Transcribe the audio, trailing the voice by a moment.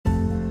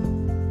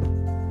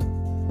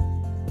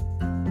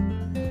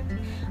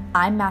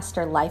I'm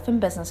Master Life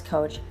and Business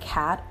Coach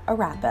Kat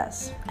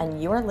Arapis,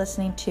 and you are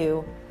listening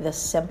to the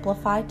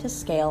Simplify to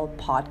Scale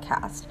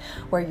podcast,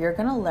 where you're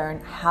going to learn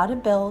how to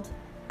build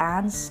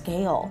and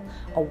scale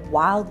a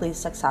wildly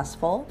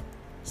successful,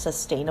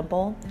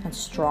 sustainable, and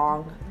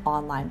strong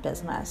online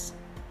business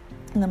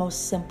in the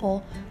most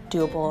simple,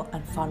 doable,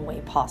 and fun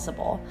way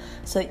possible,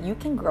 so that you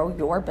can grow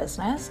your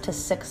business to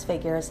 6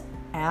 figures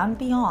and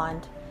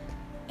beyond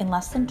in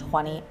less than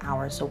 20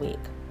 hours a week.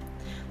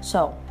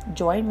 So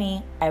join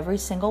me every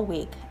single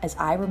week as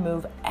I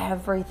remove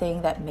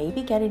everything that may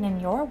be getting in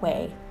your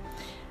way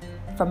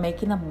from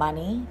making the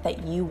money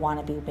that you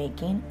want to be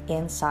making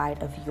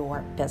inside of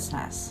your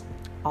business.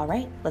 All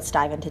right, let's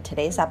dive into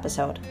today's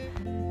episode.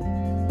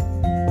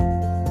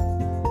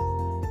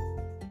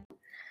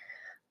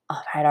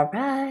 All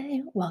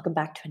right. Welcome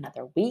back to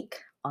another week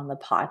on the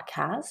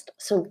podcast.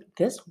 So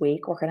this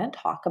week, we're going to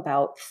talk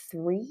about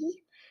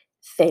 3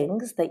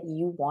 things that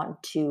you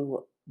want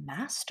to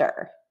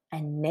master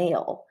and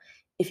nail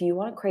if you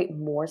want to create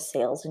more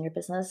sales in your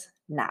business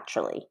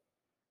naturally,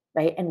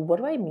 right? And what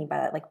do I mean by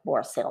that? Like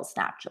more sales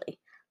naturally.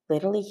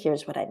 Literally,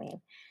 here's what I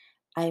mean.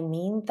 I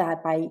mean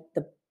that by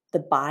the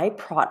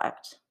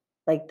byproduct,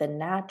 like the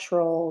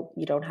natural,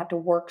 you don't have to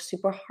work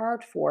super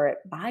hard for it,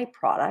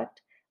 byproduct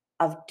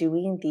of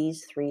doing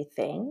these 3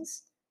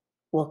 things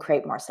will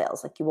create more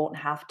sales. Like you won't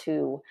have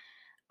to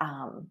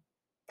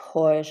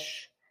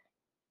push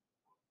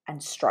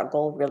and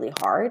struggle really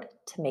hard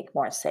to make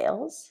more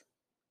sales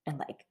and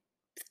like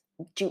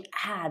do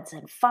ads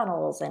and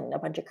funnels and a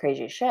bunch of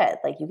crazy shit.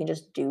 Like you can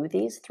just do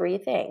these 3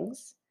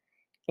 things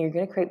and you're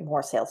going to create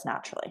more sales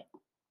naturally.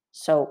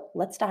 So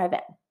let's dive in.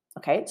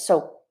 Okay.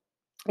 So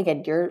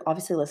again, you're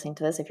obviously listening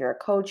to this. If you're a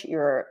coach,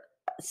 you're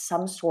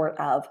some sort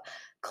of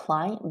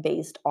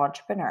client-based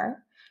entrepreneur,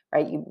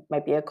 right? You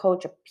might be a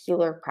coach, a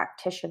healer,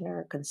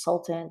 practitioner,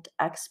 consultant,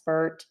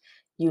 expert,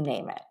 you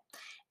name it.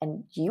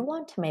 And you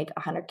want to make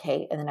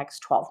 100K in the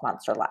next 12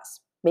 months or less.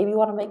 Maybe you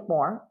want to make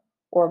more,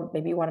 or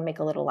maybe you want to make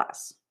a little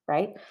less,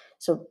 right?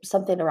 So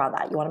something around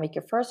that. You want to make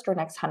your first or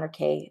next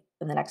 100K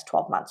in the next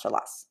 12 months or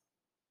less.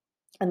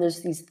 And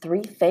there's these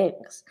 3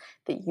 things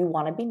that you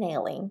want to be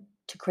nailing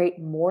to create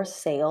more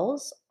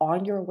sales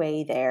on your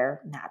way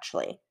there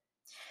naturally.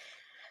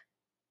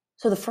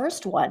 So the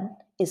first one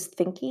is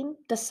thinking,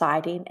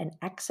 deciding, and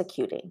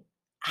executing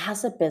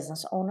as a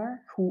business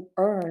owner who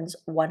earns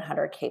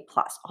 100K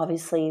plus.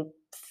 Obviously,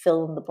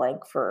 fill in the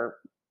blank for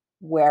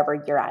wherever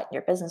you're at in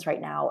your business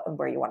right now and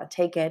where you want to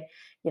take it.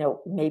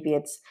 Maybe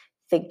it's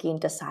thinking,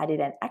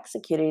 deciding, and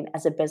executing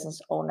as a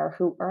business owner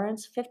who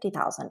earns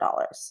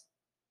 $50,000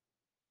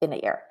 in a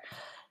year.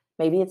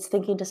 Maybe it's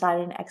thinking,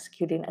 deciding, and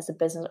executing as a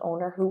business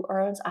owner who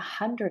earns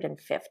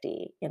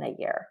 150 in a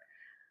year,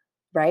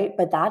 right?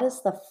 But that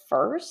is the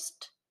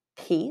first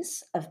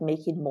piece of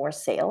making more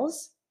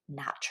sales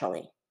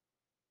naturally.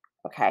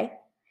 Okay?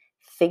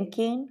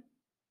 Thinking,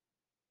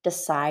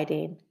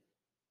 deciding,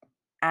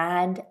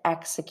 and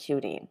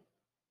executing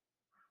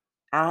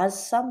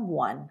as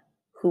someone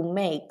who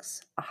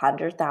makes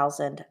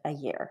 100,000 a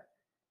year.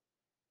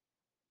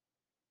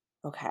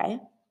 Okay?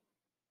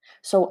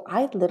 So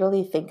I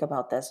literally think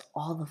about this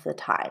all of the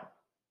time.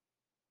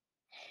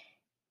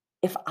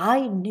 If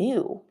I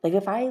knew, like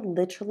if I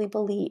literally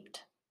believed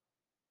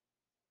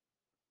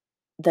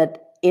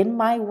that in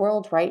my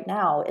world right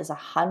now is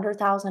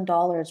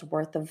 $100,000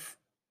 worth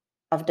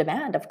of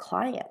demand of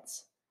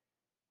clients,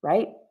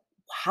 right?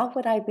 How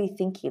would I be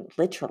thinking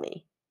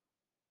literally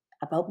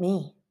about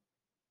me,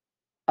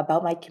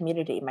 about my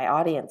community, my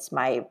audience,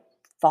 my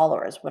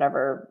followers,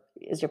 whatever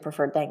is your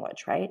preferred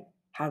language, right?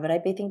 How would I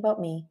be thinking about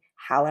me?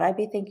 How would I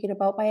be thinking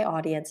about my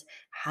audience?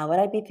 How would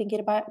I be thinking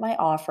about my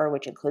offer,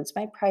 which includes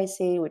my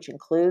pricing, which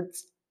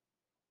includes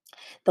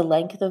the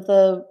length of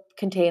the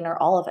container,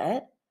 all of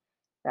it,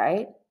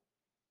 right?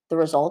 The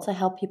results I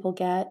help people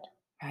get,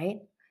 right?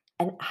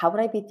 And how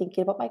would I be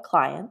thinking about my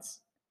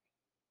clients?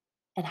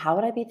 And how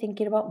would I be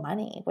thinking about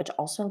money, which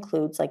also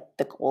includes like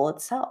the goal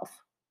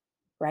itself,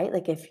 right?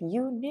 Like if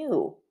you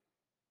knew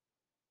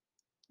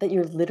that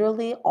you're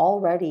literally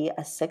already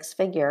a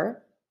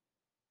 6-figure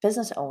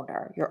business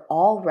owner, you're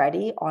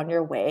already on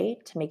your way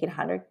to making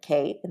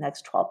 100K in the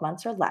next 12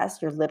 months or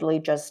less, you're literally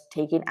just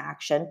taking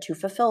action to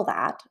fulfill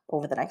that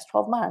over the next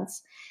 12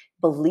 months,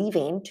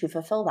 believing to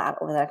fulfill that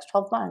over the next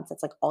 12 months.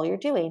 That's like all you're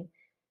doing.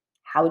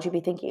 How would you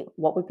be thinking?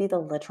 What would be the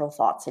literal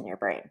thoughts in your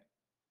brain?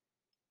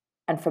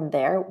 And from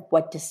there,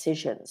 what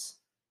decisions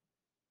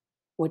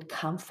would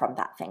come from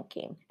that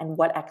thinking and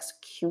what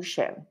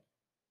execution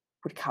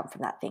would come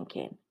from that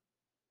thinking,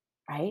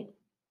 right?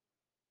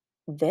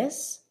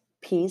 This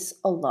piece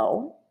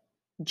alone,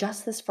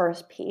 just this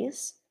first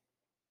piece,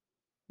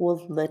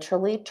 will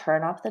literally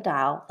turn up the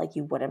dial like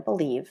you wouldn't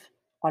believe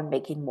on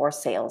making more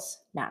sales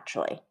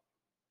naturally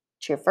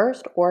to your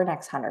first or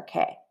next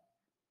 100K.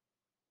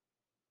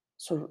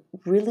 So,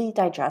 really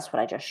digest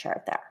what I just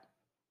shared there.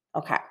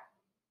 Okay.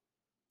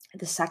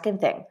 The second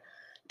thing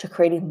to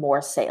creating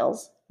more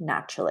sales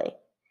naturally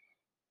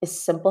is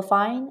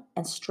simplifying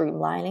and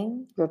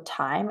streamlining your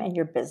time and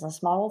your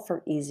business model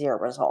for easier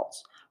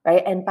results,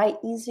 right? And by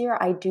easier,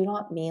 I do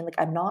not mean like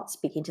I'm not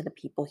speaking to the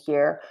people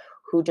here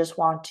who just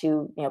want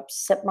to,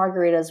 sip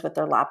margaritas with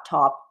their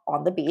laptop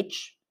on the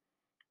beach,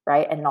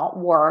 right? And not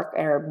work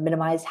or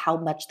minimize how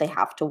much they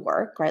have to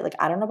work, right? Like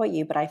I don't know about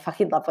you, but I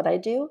fucking love what I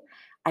do.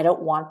 I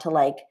don't want to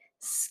like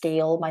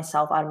scale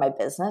myself out of my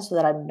business so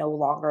that I'm no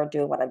longer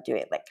doing what I'm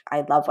doing. Like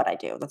I love what I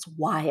do. That's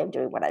why I'm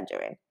doing what I'm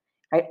doing.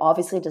 Right?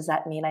 Obviously, does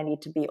that mean I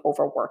need to be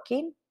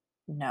overworking?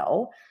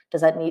 No.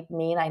 Does that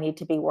mean I need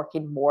to be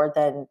working more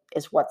than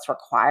is what's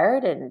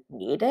required and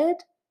needed?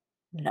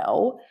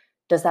 No.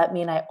 Does that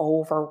mean I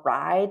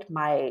override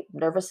my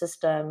nervous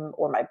system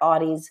or my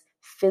body's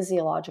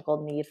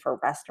physiological need for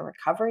rest and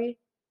recovery?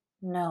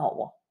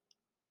 No.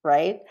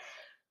 Right?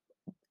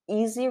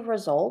 Easy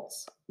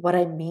results, what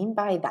I mean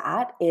by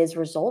that is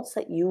results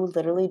that you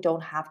literally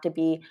don't have to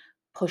be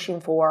pushing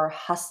for,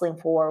 hustling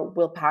for,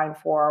 willpowering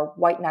for,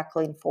 white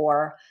knuckling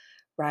for,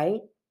 right?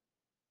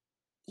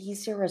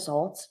 Easier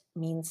results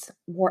means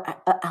more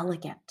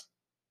elegant,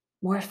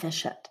 more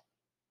efficient,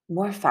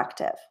 more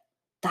effective.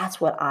 That's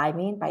what I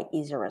mean by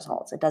easier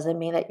results. It doesn't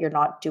mean that you're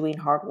not doing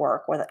hard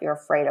work or that you're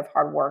afraid of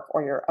hard work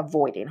or you're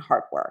avoiding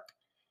hard work,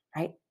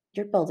 right?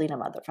 You're building a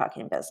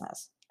motherfucking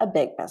business, a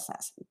big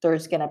business.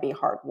 There's going to be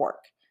hard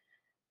work,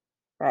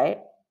 right?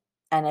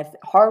 And if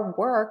hard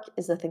work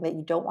is the thing that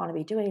you don't want to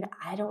be doing,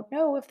 I don't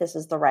know if this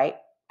is the right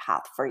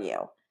path for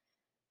you.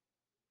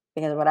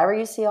 Because whatever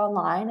you see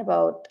online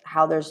about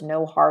how there's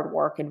no hard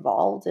work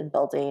involved in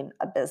building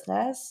a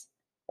business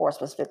or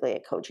specifically a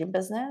coaching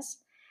business,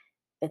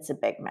 it's a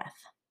big myth.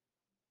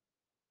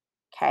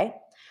 Okay.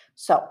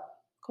 So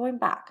going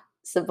back,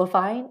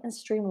 simplifying and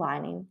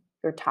streamlining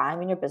your time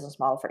and your business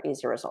model for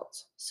easier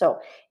results. So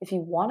if you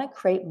want to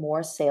create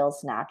more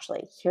sales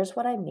naturally, here's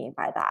what I mean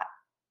by that.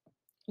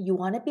 You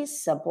want to be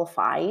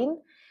simplifying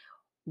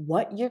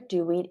what you're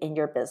doing in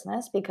your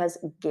business because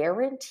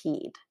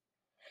guaranteed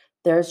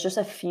there's just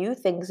a few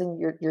things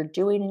you're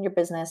doing in your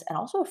business and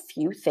also a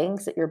few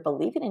things that you're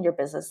believing in your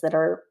business that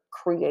are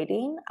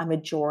creating a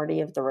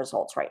majority of the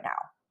results right now,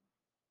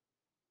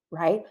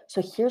 right?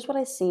 So here's what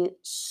I see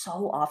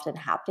so often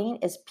happening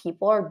is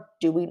people are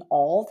doing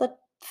all the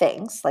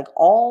things, like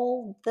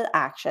all the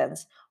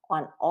actions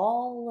on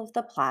all of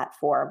the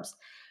platforms,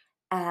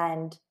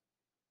 and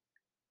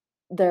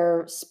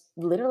they're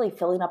literally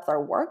filling up their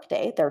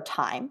workday, their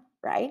time,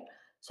 right?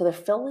 So they're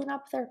filling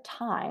up their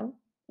time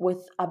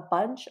with a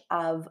bunch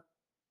of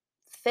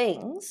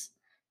things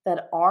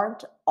that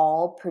aren't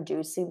all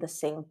producing the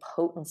same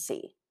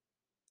potency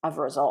of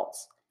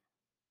results,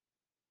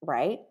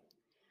 right?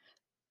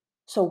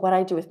 So, what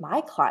I do with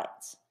my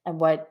clients and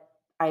what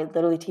I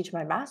literally teach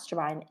my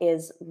mastermind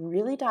is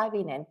really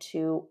diving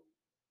into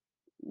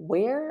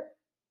where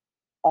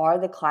are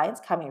the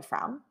clients coming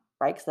from,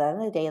 right? Because at the end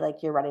of the day,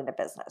 like you're running a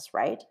business,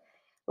 right?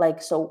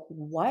 Like, so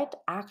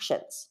what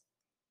actions,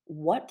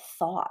 what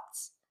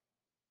thoughts,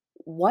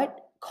 what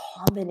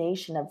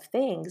combination of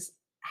things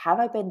have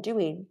I been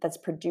doing that's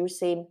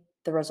producing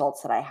the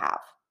results that I have?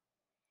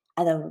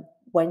 And then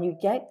when you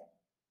get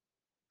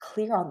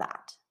clear on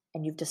that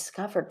and you've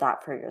discovered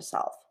that for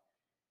yourself,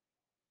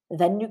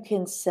 then you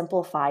can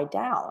simplify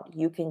down.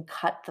 You can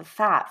cut the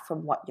fat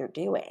from what you're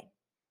doing.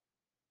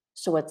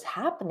 So, what's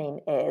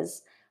happening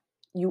is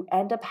you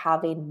end up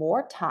having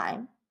more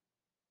time.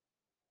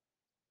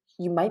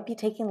 You might be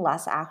taking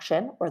less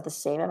action or the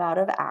same amount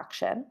of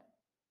action,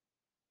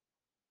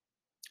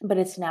 but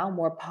it's now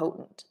more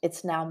potent.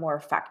 It's now more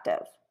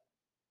effective,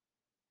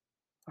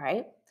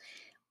 right?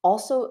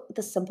 Also,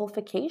 the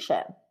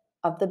simplification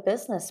of the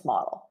business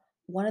model.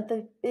 One of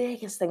the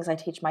biggest things I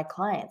teach my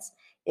clients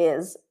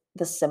is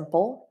the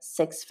simple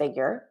 6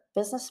 figure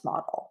business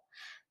model.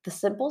 The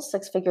simple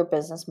 6 figure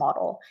business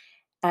model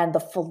and the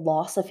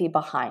philosophy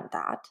behind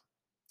that.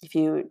 If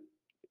you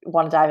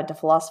want to dive into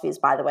philosophies,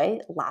 by the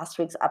way, last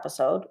week's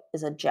episode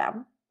is a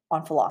gem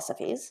on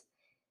philosophies.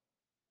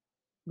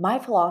 My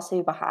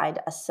philosophy behind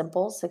a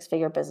simple 6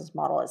 figure business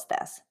model is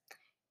this.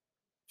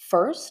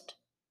 First,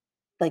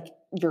 like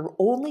your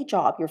only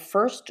job, your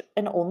first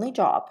and only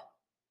job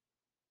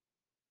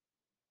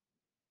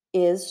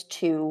is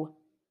to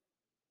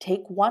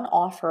take one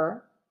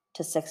offer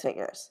to 6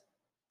 figures.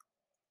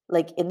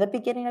 Like in the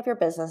beginning of your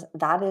business,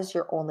 that is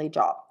your only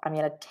job. I'm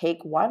going to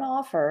take one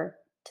offer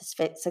to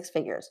 6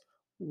 figures,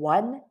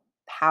 one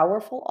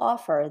powerful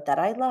offer that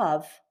I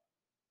love.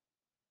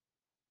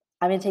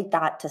 I'm going to take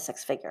that to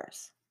 6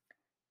 figures.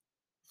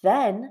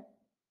 Then,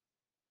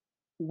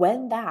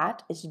 when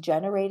that is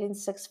generating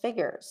 6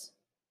 figures,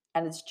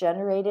 and it's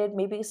generated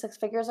maybe 6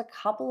 figures a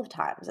couple of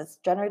times, it's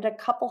generated a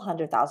couple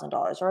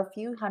 $100,000 or a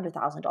few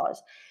 $100,000,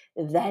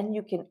 then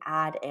you can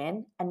add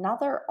in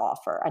another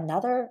offer,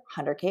 another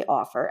 100K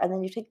offer, and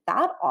then you take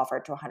that offer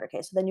to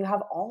 100K. So then you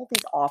have all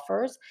these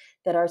offers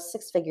that are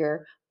 6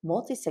 figure,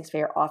 multi 6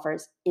 figure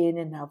offers in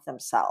and of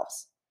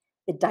themselves.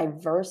 It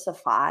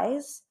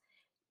diversifies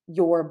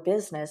your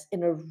business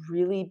in a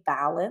really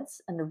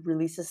balanced and a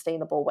really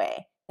sustainable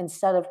way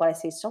instead of what I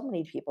see so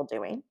many people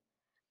doing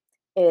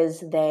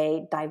is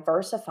they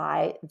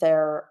diversify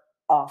their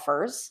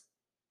offers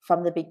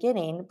from the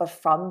beginning, but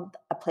from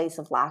a place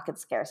of lack and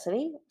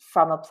scarcity,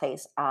 from a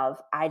place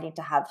of I need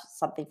to have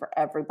something for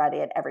everybody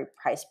at every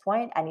price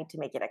point. I need to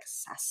make it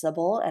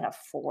accessible and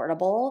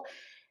affordable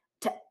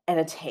and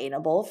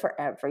attainable for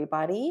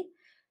everybody,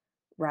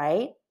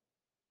 right?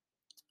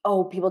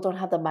 Oh, people don't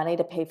have the money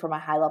to pay for my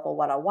high level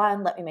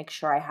 101. Let me make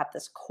sure I have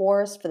this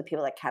course for the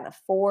people that can't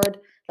afford.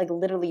 Like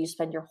literally you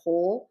spend your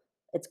whole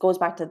it goes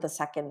back to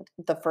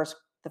the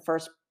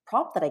first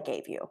prompt that I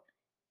gave you.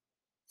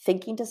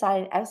 Thinking,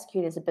 decide, and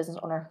execute as a business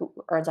owner who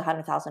earns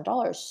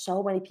 $100,000.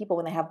 So many people,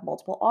 when they have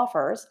multiple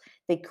offers,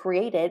 they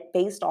create it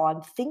based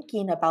on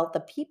thinking about the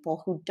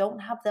people who don't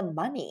have the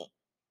money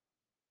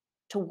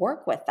to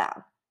work with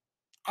them.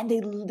 And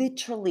they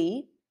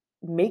literally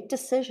make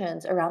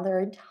decisions around their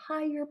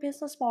entire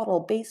business model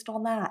based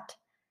on that.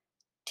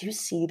 Do you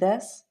see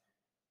this?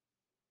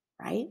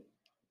 Right?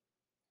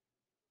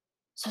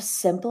 So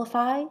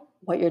simplify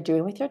what you're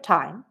doing with your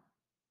time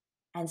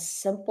and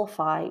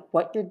simplify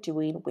what you're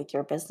doing with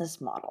your business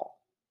model.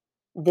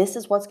 This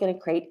is what's going to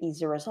create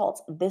easier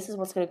results. This is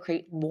what's going to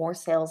create more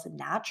sales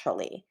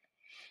naturally.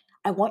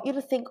 I want you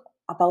to think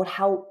about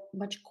how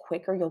much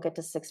quicker you'll get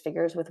to six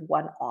figures with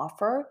one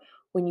offer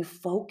when you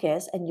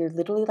focus and you're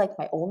literally like,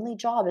 my only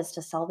job is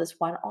to sell this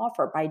one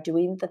offer by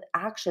doing the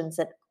actions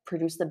that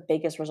produce the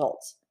biggest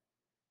results.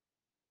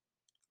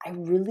 I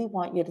really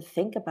want you to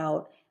think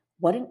about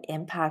what an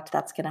impact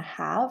that's going to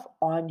have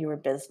on your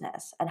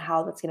business and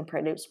how that's going to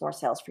produce more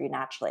sales for you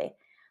naturally.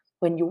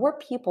 When your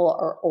people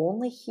are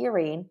only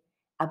hearing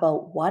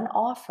about one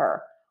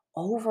offer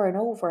over and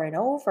over and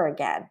over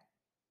again,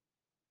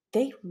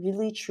 they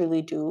really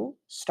truly do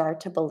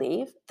start to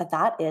believe that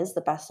that is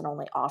the best and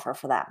only offer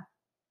for them.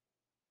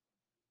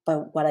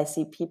 But what I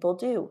see people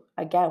do,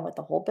 again, with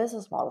the whole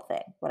business model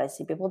thing, what I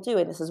see people do,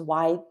 and this is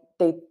why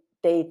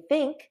they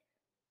think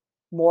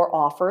more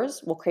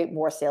offers will create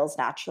more sales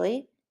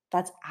naturally.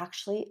 That's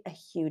actually a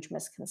huge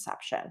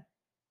misconception.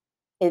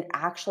 It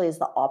actually is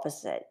the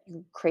opposite.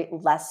 You create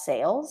less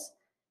sales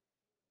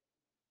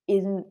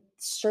in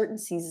certain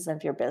seasons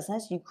of your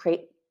business. You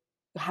create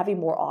having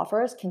more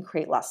offers can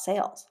create less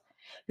sales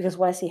because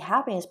what I see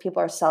happening is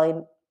people are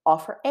selling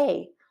offer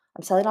A.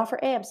 I'm selling offer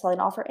A. I'm selling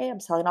offer A. I'm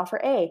selling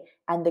offer A.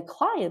 And the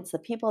clients, the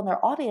people in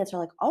their audience are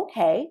like,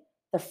 okay,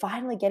 they're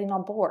finally getting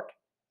on board.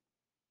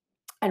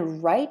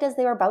 And right as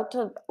they were about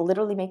to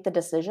literally make the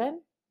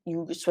decision,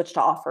 you switch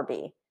to offer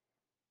B.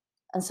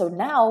 And so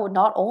now,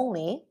 not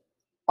only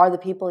are the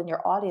people in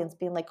your audience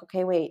being like,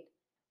 okay, wait,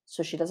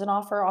 so she doesn't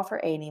offer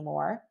offer A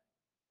anymore.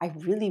 I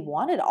really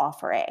wanted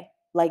offer A.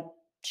 Like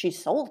she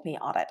sold me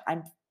on it.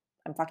 I'm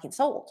fucking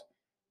sold.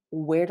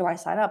 Where do I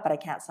sign up? But I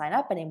can't sign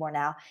up anymore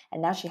now. And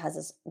now she has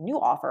this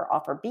new offer,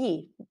 offer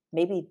B.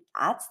 Maybe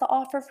that's the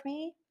offer for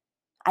me.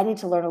 I need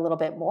to learn a little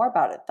bit more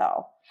about it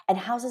though. And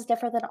how's this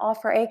different than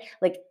offer A?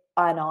 Like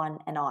on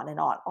and on and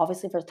on.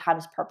 Obviously, for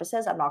time's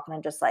purposes, I'm not going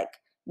to just like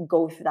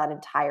go through that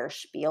entire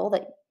spiel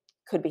that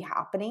could be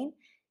happening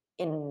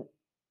in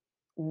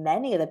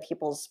many of the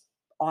people's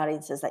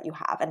audiences that you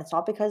have. And it's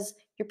not because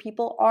your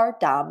people are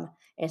dumb.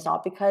 It's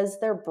not because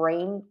their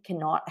brain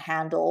cannot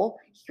handle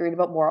hearing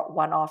about more than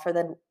one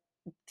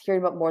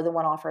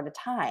offer at a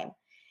time,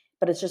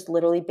 but it's just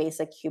literally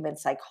basic human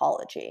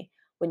psychology.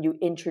 When you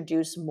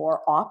introduce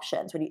more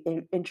options, when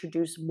you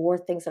introduce more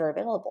things that are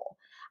available.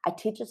 I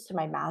teach this to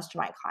my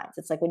mastermind clients.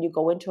 It's like when you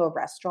go into a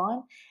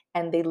restaurant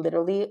and they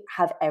literally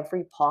have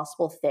every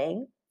possible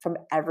thing from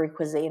every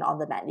cuisine on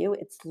the menu.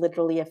 It's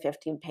literally a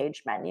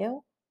 15-page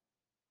menu,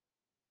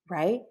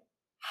 right?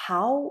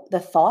 How the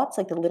thoughts,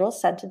 like the little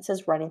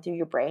sentences running through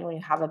your brain when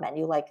you have a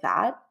menu like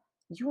that,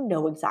 you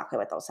know exactly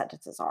what those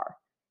sentences are.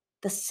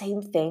 The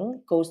same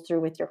thing goes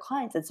through with your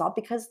clients. It's not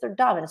because they're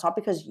dumb and it's not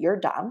because you're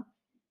dumb.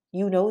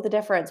 You know the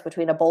difference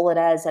between a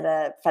bolognese and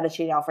a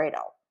fettuccine alfredo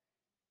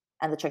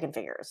and the chicken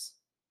fingers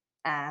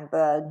and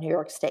the New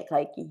York steak.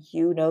 Like,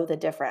 you know the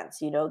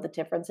difference. You know the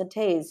difference in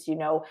taste. You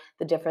know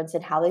the difference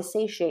in how they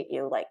satiate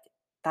you. Like,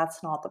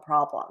 that's not the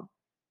problem.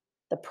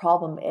 The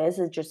problem is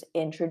it just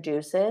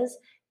introduces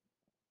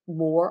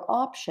more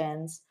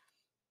options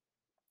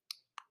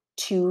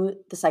to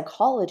the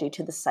psychology,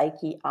 to the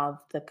psyche of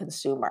the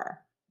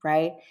consumer,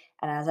 right?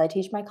 And as I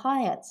teach my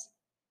clients,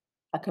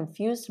 a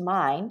confused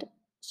mind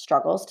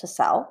struggles to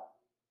sell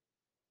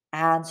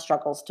and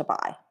struggles to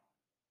buy.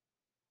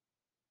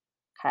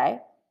 Okay.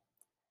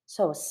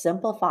 So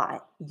simplify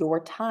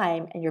your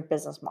time and your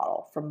business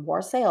model for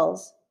more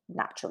sales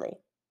naturally.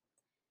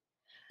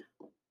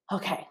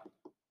 Okay.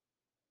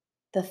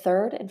 The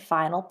third and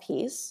final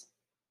piece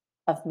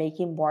of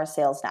making more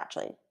sales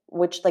naturally,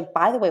 which, like,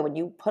 by the way, when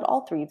you put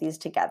all three of these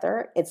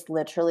together, it's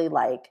literally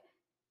like,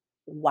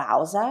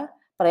 wowza.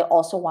 But I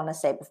also want to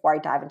say before I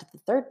dive into the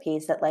third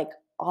piece that, like,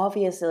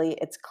 obviously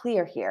it's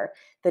clear here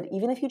that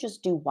even if you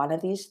just do one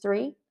of these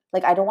three,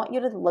 like, I don't want you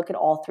to look at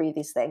all three of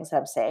these things that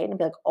I'm saying and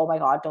be like, oh my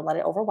God, don't let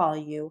it overwhelm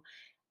you.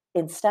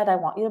 Instead, I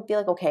want you to be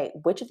like, okay,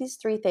 which of these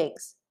three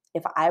things,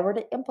 if I were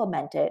to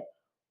implement it,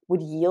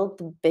 would yield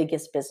the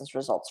biggest business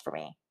results for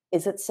me?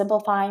 Is it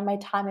simplifying my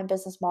time and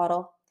business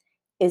model?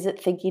 Is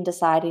it thinking,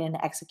 deciding, and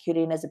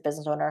executing as a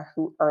business owner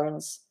who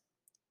earns,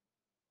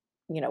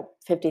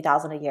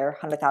 50,000 a year,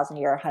 100,000 a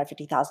year,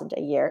 150,000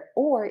 a year?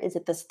 Or is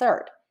it this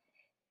third?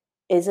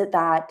 Is it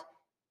that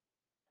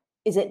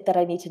is it that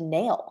I need to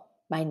nail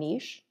my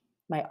niche,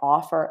 my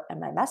offer, and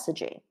my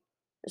messaging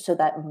so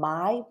that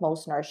my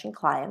most nourishing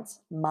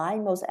clients, my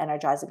most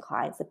energizing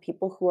clients, the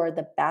people who are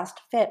the best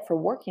fit for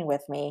working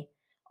with me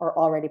are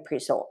already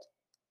pre-sold,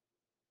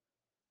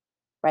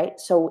 right?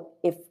 So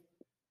if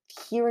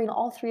hearing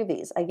all three of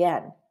these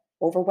again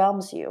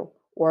overwhelms you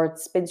or it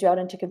spins you out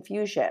into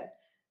confusion,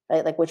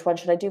 right? Like which one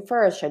should I do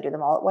first? Should I do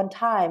them all at one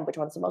time? Which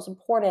one's the most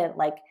important?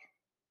 Like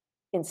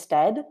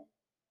instead,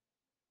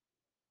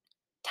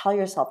 tell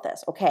yourself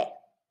this, okay,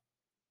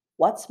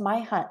 what's my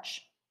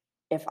hunch?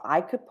 If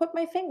I could put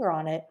my finger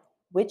on it,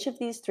 which of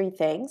these three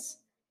things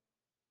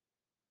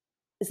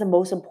is the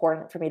most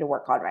important for me to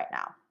work on right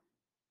now?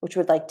 Which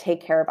would like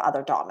take care of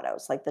other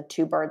dominoes, like the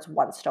two birds,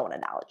 one stone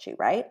analogy,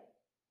 right?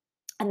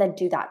 And then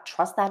do that.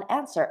 Trust that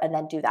answer and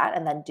then do that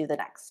and then do the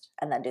next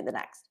and then do the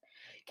next.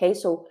 Okay,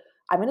 so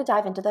I'm going to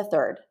dive into the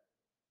third,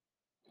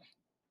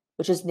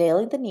 which is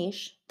nailing the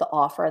niche, the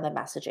offer, and the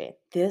messaging.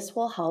 This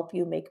will help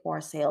you make more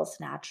sales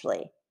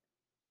naturally,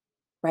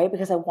 right?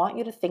 Because I want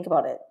you to think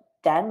about it.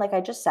 Then, like I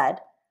just said,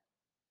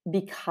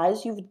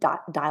 because you've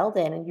dialed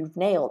in and you've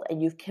nailed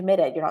and you've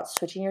committed, you're not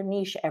switching your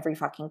niche every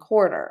fucking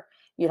quarter.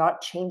 You're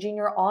not changing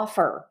your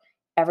offer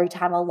every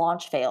time a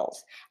launch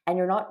fails. And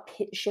you're not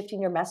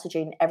shifting your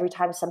messaging every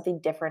time something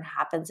different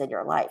happens in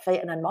your life.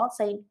 Right? And I'm not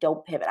saying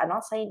don't pivot. I'm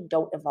not saying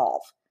don't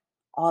evolve.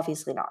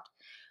 Obviously not.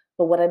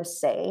 But what I'm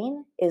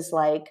saying is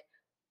like,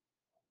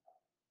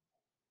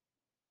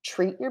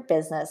 treat your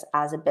business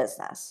as a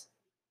business,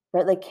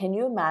 right? Like, can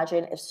you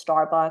imagine if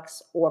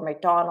Starbucks or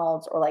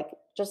McDonald's or like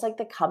just like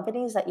the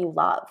companies that you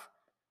love,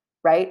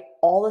 right?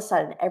 All of a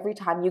sudden, every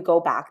time you go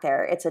back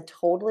there, it's a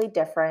totally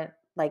different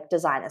like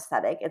design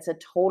aesthetic. It's a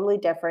totally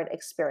different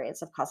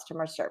experience of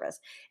customer service.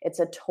 It's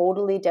a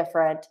totally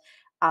different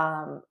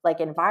like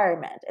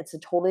environment. It's a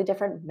totally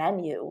different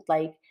menu.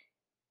 Like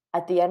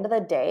at the end of the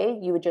day,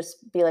 you would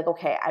just be like,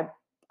 okay,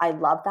 I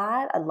love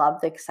that. I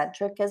love the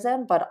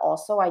eccentricism, but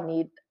also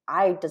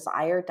I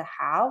desire to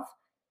have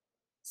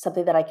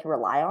something that I can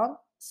rely on,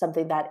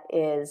 something that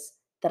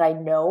I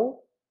know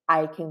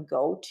I can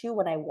go to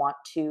when I want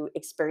to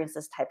experience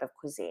this type of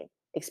cuisine,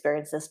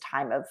 experience this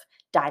time of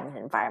dining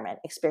environment,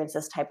 experience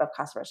this type of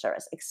customer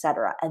service,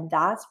 etc. And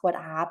that's what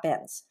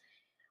happens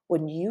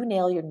when you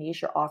nail your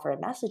niche, your offer,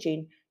 and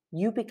messaging.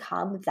 You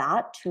become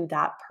that to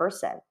that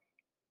person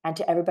and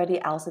to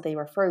everybody else that they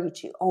refer you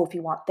to. Oh, if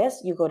you want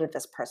this, you go to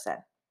this person.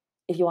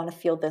 If you want to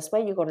feel this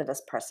way, you go to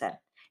this person.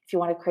 If you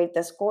want to create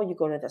this goal, you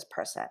go to this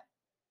person.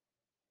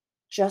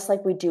 Just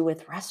like we do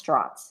with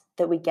restaurants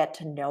that we get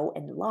to know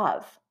and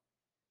love.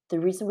 The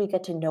reason we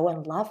get to know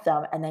and love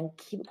them and then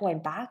keep going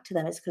back to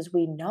them is because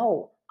we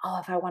know, oh,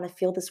 if I want to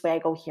feel this way, I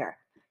go here.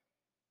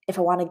 If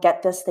I want to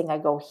get this thing, I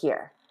go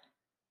here.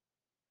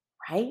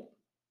 Right?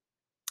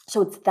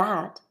 So it's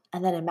that.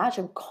 And then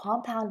imagine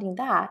compounding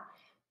that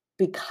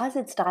because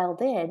it's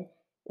dialed in.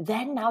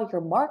 Then now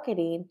your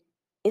marketing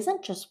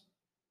isn't just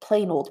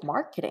plain old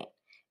marketing,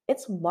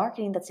 it's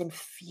marketing that's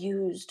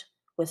infused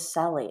with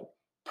selling,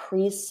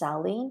 pre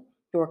selling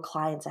your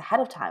clients ahead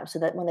of time so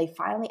that when they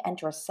finally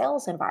enter a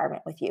sales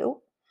environment with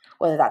you,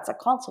 whether that's a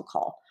consult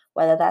call,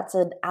 whether that's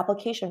an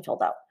application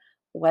filled out,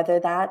 whether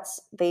that's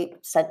they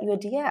sent you a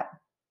DM,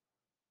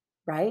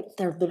 right?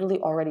 They're literally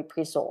already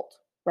pre-sold,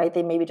 right?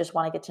 They maybe just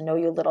want to get to know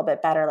you a little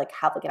bit better, like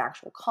have like an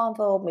actual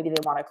convo. Maybe they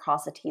want to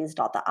cross the T's,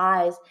 dot the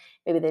I's.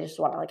 Maybe they just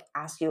want to like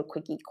ask you a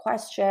quickie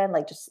question,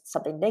 like just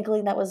something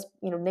niggling that was,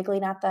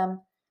 niggling at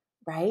them,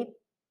 right?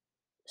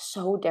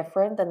 So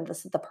different than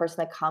this is the person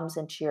that comes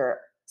into your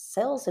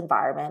sales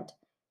environment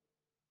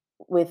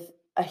with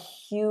a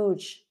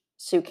huge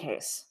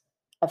suitcase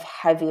of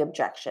heavy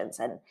objections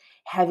and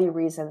heavy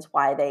reasons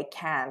why they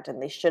can't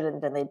and they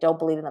shouldn't and they don't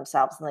believe in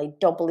themselves and they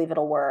don't believe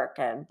it'll work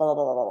and blah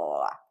blah blah blah blah,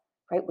 blah,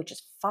 right? Which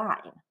is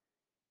fine,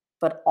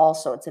 but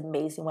also it's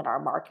amazing when our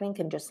marketing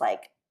can just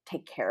like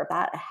take care of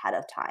that ahead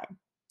of time,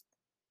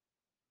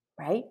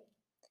 right?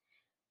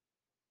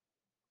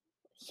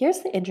 Here's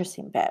the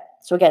interesting bit.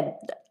 So again,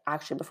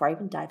 actually, before I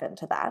even dive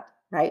into that,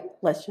 right?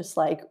 Let's just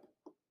like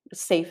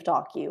safe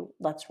dock you.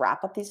 Let's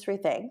wrap up these three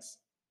things,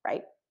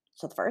 right?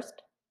 So the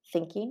first,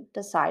 thinking,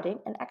 deciding,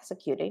 and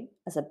executing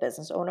as a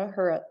business owner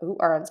who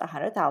earns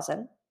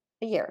 100,000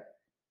 a year.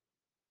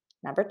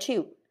 Number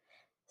two,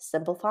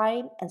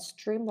 simplifying and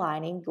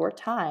streamlining your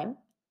time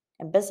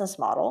and business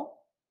model.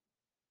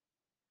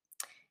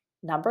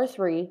 Number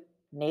three,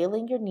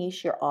 nailing your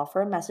niche, your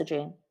offer, and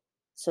messaging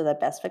so that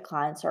best fit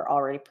clients are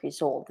already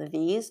pre-sold.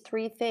 These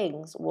three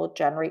things will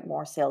generate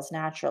more sales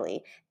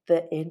naturally.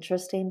 The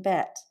interesting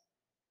bit,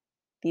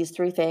 these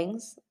three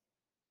things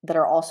that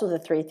are also the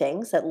three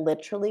things that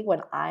literally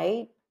when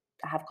I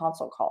have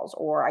consult calls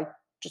or I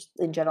just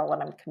in general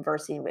when I'm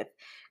conversing with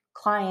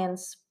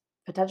clients,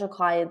 potential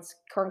clients,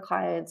 current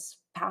clients,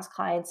 past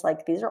clients,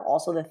 like these are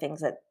also the things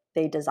that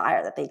they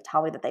desire, that they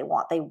tell me that they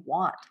want. They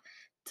want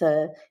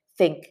to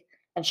think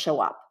and show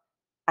up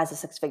as a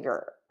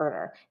six-figure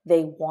earner.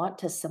 They want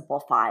to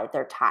simplify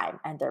their time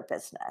and their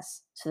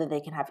business so that they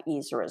can have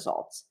easier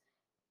results,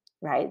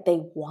 right?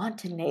 They want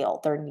to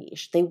nail their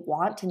niche. They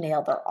want to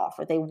nail their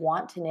offer. They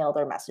want to nail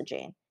their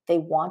messaging. They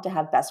want to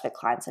have best fit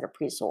clients that are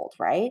pre-sold,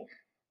 right?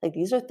 Like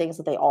these are things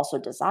that they also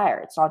desire.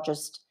 It's not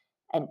just,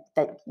 and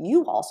that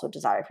you also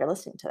desire if you're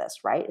listening to this,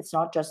 right? It's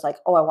not just like,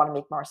 oh, I want to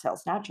make more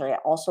sales naturally. I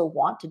also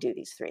want to do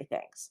these three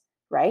things,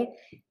 right?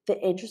 The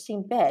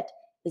interesting bit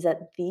is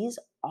that these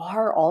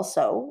are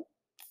also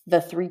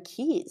the three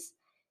keys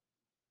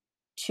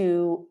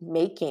to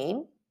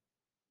making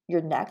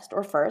your next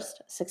or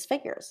first six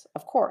figures,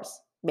 of course,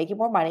 making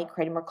more money,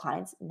 creating more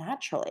clients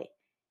naturally.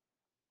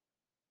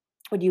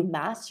 When you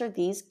master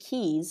these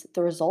keys,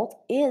 the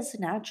result is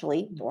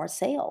naturally more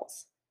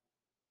sales.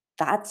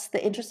 That's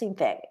the interesting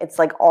thing. It's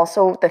like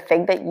also the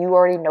thing that you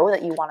already know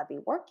that you want to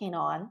be working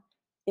on,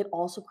 it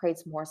also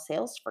creates more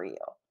sales for you,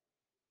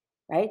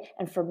 right?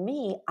 And for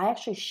me, I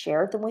actually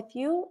shared them with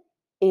you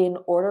in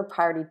order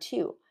priority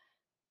two.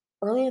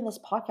 Early in this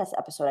podcast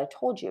episode, I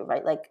told you,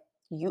 right? Like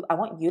I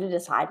want you to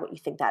decide what you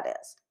think that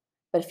is.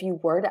 But if you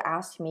were to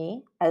ask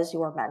me as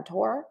your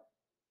mentor,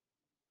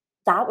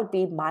 that would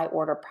be my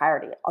order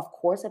priority. Of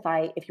course,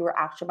 if you were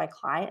actually my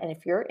client and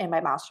if you're in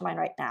my mastermind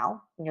right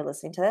now and you're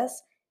listening to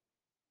this,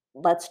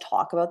 let's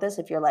talk about this.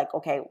 If you're like,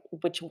 okay,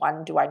 which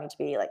one do I need to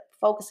be like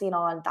focusing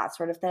on, that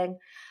sort of thing.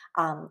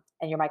 And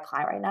you're my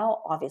client right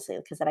now, obviously,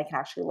 because then I can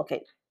actually look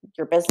at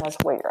your business,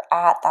 where you're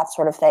at, that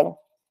sort of thing.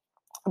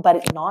 But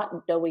it's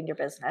not knowing your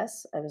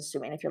business, I'm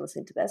assuming if you're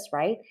listening to this,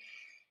 right?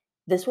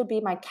 This would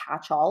be my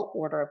catch-all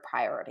order of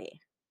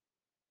priority,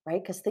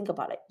 right? Because think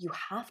about it. You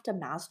have to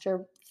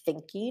master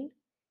thinking,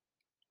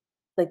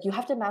 like you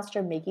have to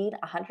master making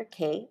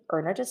 100K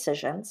earner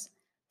decisions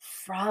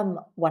from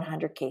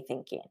 100K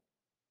thinking.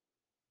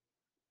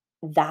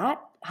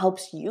 That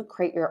helps you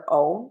create your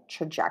own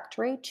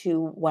trajectory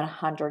to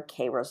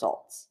 100K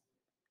results,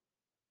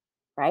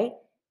 right?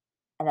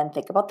 And then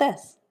think about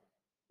this.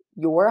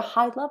 Your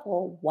high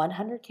level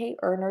 100K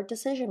earner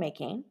decision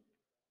making,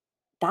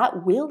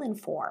 that will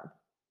inform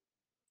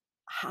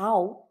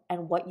how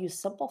and what you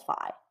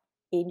simplify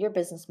in your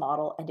business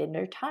model and in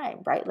your time,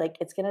 right? Like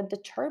it's going to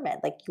determine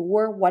like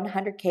your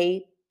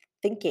 100K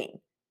thinking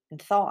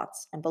and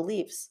thoughts and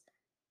beliefs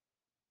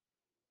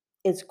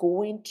is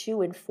going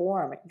to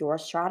inform your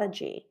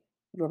strategy,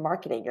 your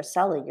marketing, your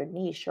selling, your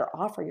niche, your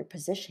offer, your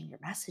position, your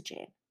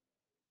messaging,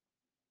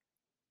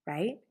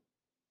 right?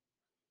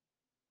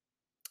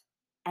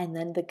 And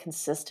then the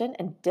consistent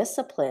and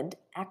disciplined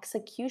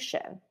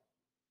execution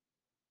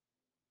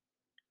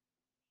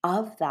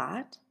of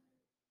that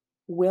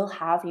will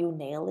have you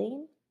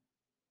nailing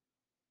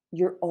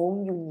your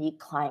own unique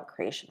client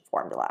creation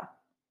formula,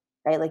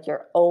 right? Like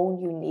your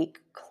own unique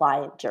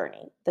client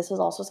journey. This is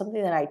also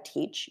something that I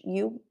teach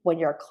you when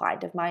you're a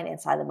client of mine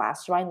inside the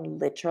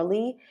mastermind,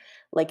 literally,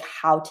 like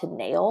how to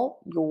nail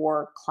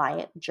your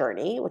client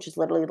journey, which is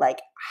literally like,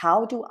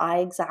 how do I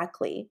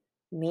exactly,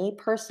 me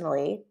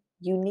personally,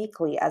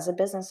 uniquely as a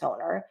business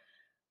owner,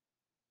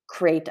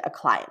 create a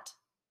client,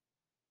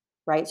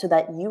 right? So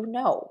that you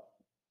know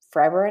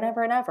forever and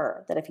ever and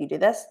ever that if you do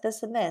this,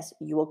 this, and this,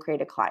 you will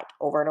create a client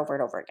over and over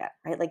and over again,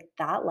 right? Like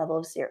that level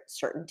of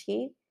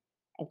certainty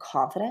and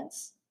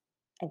confidence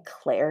and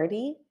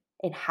clarity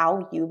in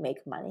how you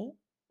make money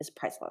is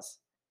priceless.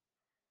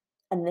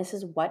 And this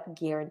is what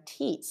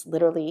guarantees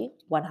literally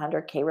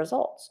 100K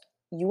results.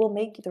 You will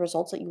make the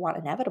results that you want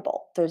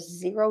inevitable. There's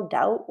zero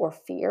doubt or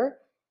fear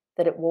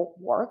that it won't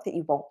work, that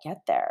you won't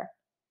get there.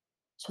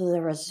 So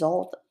the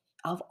result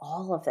of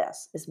all of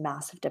this is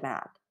massive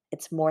demand.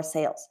 It's more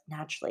sales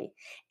naturally.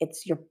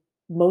 It's your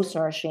most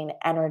nourishing,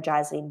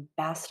 energizing,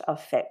 best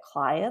of fit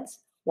clients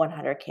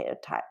 100K at a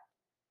time.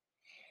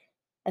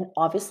 And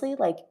obviously,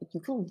 like you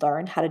can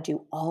learn how to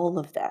do all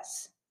of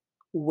this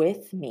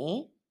with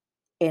me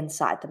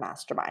inside the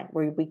mastermind,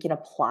 where we can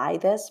apply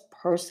this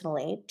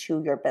personally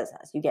to your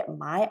business. You get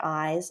my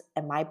eyes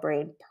and my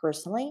brain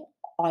personally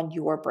on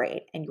your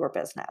brain and your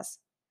business,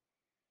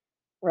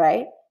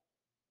 right?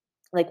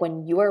 Like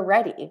when you are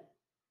ready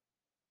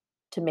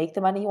to make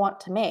the money you want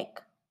to make,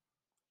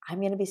 I'm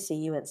going to be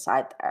seeing you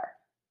inside there,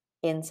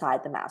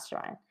 inside the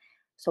mastermind.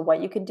 So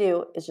what you can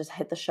do is just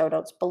hit the show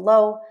notes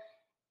below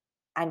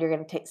and you're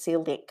going to see a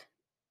link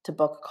to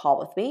book a call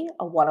with me,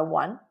 a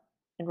one-on-one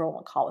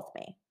enrollment call with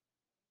me.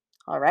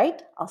 All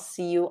right. I'll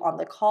see you on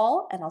the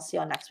call and I'll see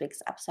you on next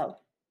week's episode.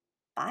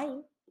 Bye.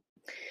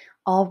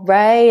 All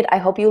right. I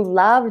hope you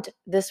loved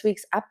this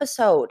week's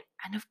episode.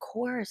 And of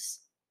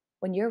course,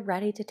 when you're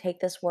ready to take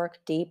this work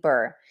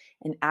deeper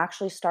and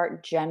actually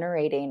start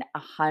generating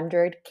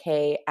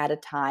 100K at a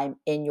time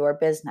in your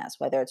business,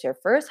 whether it's your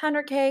first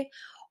 100K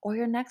or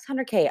your next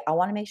 100K, I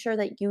want to make sure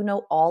that you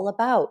know all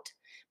about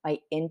my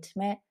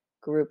intimate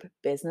group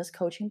business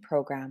coaching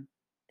program,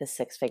 the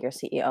Six Figure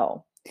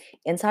CEO.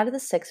 Inside of the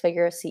Six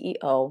Figure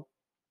CEO,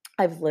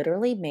 I've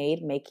literally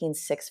made making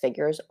six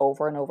figures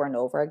over and over and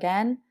over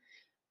again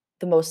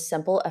the most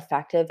simple,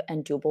 effective,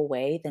 and doable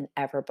way than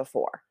ever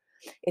before.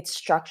 It's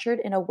structured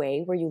in a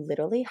way where you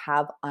literally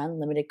have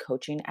unlimited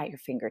coaching at your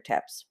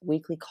fingertips,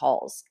 weekly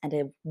calls, and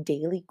a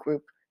daily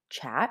group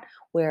chat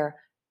where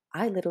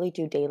I literally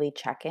do daily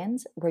check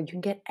ins where you can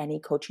get any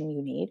coaching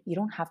you need. You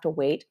don't have to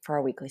wait for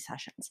our weekly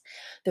sessions.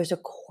 There's a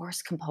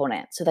course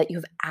component so that you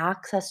have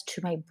access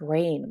to my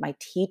brain, my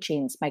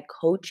teachings, my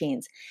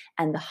coachings,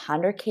 and the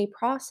 100K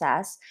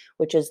process,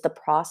 which is the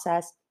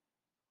process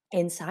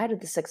inside of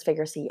the six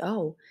figure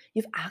CEO.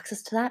 You have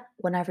access to that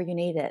whenever you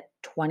need it,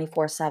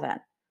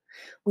 24/7.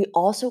 We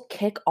also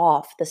kick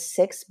off the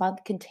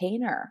 6-month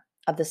container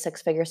of the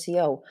six figure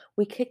CO.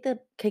 We kick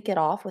it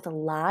off with a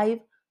live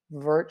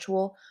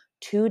virtual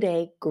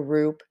 2-day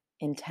group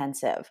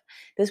intensive.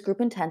 This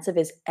group intensive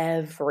is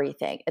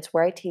everything. It's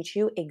where I teach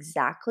you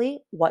exactly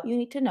what you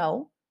need to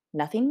know,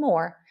 nothing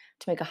more,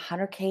 to make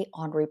 100K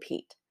on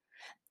repeat.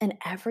 And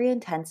every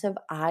intensive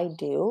I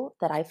do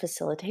that I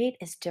facilitate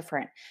is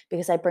different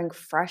because I bring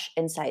fresh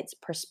insights,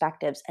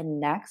 perspectives,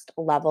 and next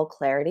level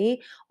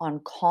clarity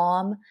on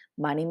calm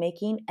money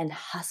making and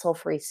hustle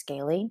free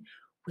scaling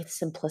with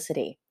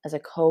simplicity as a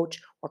coach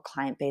or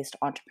client based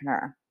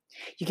entrepreneur.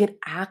 You get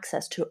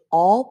access to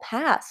all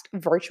past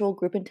virtual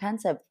group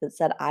intensives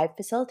that I've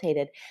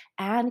facilitated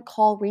and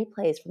call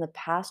replays from the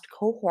past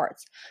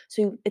cohorts.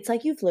 So it's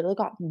like you've literally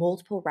got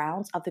multiple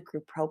rounds of the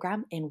group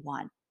program in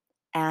one.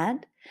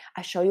 And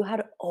I show you how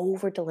to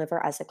over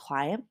deliver as a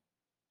client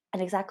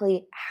and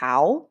exactly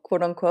how,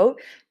 quote unquote,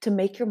 to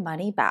make your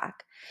money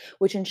back,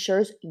 which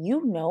ensures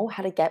you know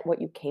how to get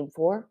what you came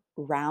for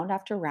round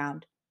after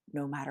round,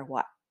 no matter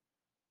what,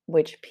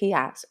 which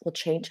PS will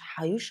change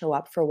how you show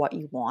up for what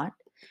you want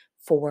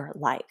for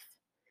life.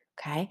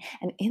 Okay.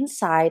 And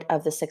inside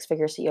of the Six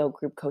Figure CEO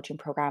group coaching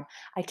program,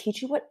 I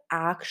teach you what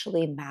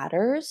actually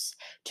matters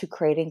to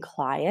creating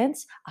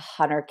clients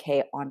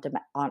 100K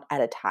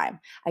at a time.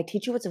 I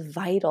teach you what's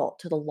vital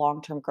to the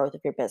long term growth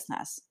of your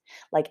business,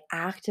 like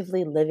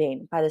actively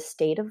living by the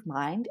state of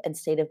mind and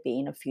state of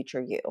being of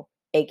future you.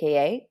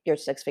 AKA your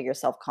six figure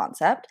self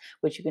concept,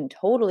 which you can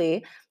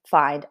totally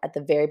find at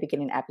the very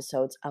beginning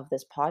episodes of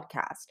this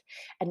podcast.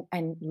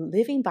 And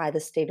living by the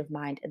state of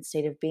mind and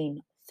state of being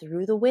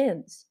through the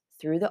wins,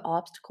 through the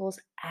obstacles,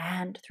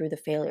 and through the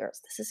failures.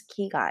 This is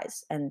key,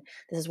 guys. And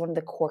this is one of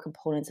the core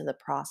components of the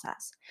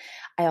process.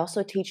 I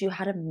also teach you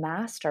how to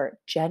master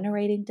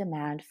generating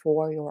demand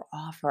for your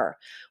offer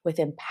with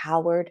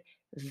empowered,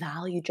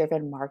 value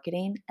driven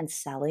marketing and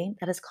selling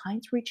that has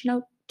clients reaching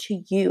out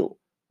to you,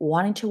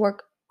 wanting to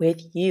work with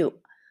you.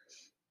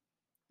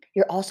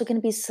 You're also going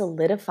to be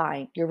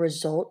solidifying your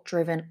result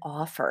driven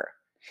offer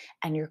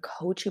and your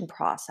coaching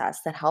process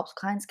that helps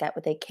clients get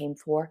what they came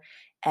for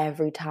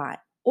every time,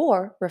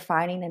 or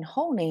refining and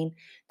honing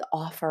the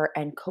offer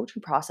and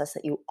coaching process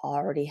that you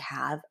already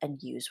have and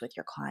use with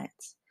your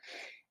clients.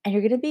 And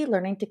you're going to be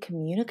learning to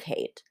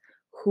communicate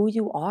who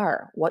you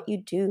are, what you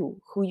do,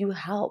 who you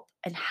help,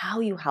 and how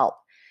you help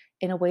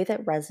in a way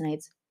that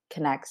resonates,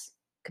 connects,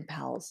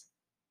 compels,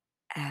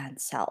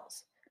 and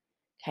sells.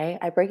 Okay,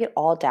 I break it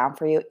all down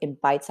for you in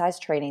bite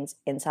sized trainings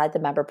inside the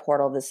member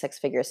portal of the Six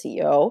Figure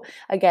CEO.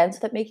 Again, so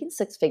that making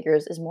six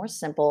figures is more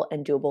simple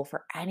and doable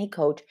for any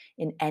coach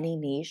in any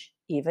niche,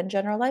 even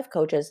general life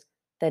coaches,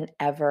 than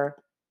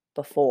ever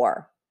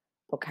before.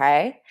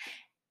 Okay,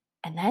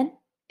 and then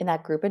in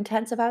that group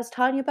intensive I was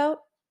telling you about,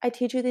 I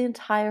teach you the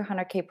entire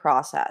 100K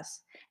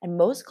process. And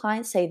most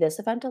clients say this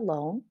event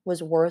alone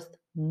was worth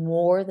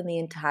more than the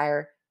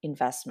entire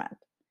investment.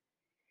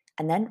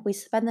 And then we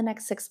spend the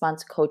next 6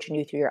 months coaching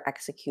you through your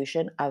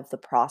execution of the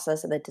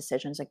process and the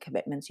decisions and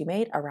commitments you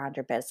made around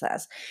your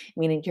business,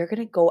 meaning you're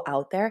going to go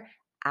out there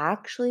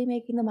actually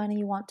making the money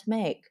you want to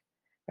make,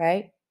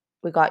 right?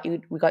 We got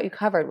you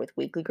covered with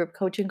weekly group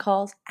coaching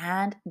calls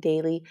and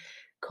daily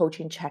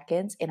coaching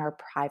check-ins in our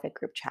private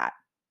group chat.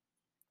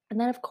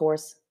 And then of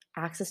course,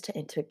 access to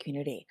intimate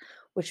community,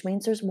 which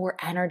means there's more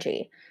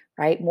energy,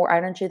 right? More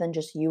energy than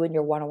just you and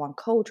your one-on-one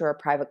coach or a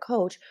private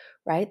coach,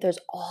 right? There's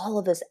all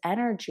of this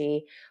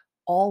energy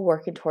all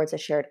working towards a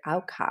shared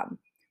outcome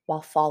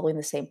while following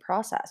the same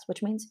process,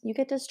 which means you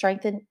get to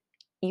strengthen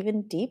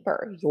even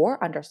deeper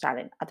your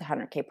understanding of the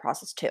 100K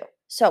process too.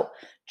 So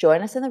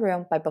join us in the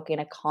room by booking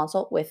a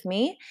consult with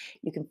me.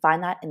 You can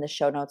find that in the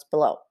show notes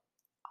below.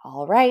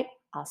 All right,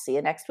 I'll see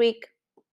you next week.